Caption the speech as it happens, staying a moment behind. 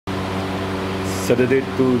Saturday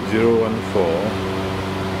 2014,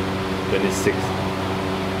 26,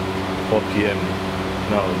 4 p.m.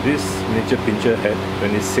 Now this miniature pincher had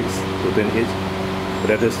 26 to 28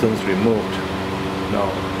 bladder stones removed. Now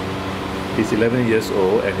he's 11 years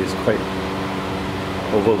old and he's quite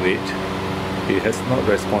overweight. He has not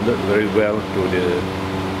responded very well to the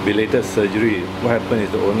belated surgery. What happened is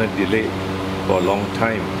the owner delayed for a long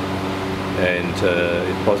time, and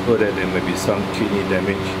it's possible that there may be some kidney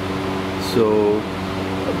damage. So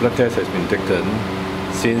a blood test has been taken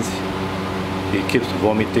since he keeps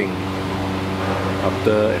vomiting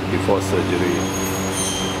after and before surgery.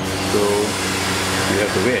 So we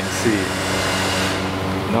have to wait and see.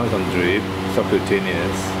 Now it's on drip,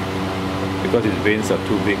 subcutaneous, because his veins are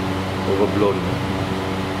too big, overblown,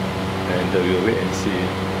 and we'll wait and see.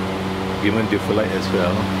 Given Dufilite as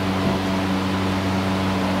well,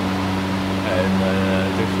 and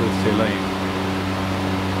saline.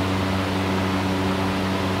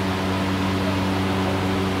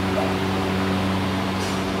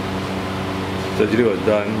 Surgery was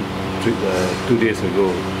done 2 days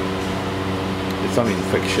ago. There's some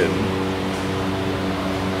infection.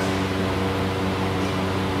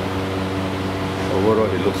 Overall,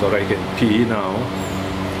 it looks alright. He can pee now,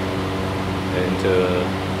 and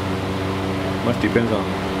much depends on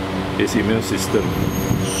his immune system.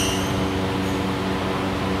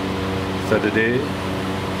 Saturday,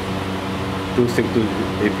 26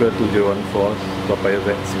 April 2014, Toa Payoh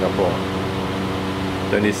Vet, Singapore.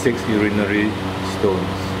 26 urinary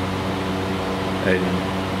stones, and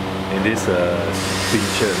in this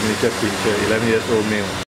pincher, miniature pincher, 11 years old male.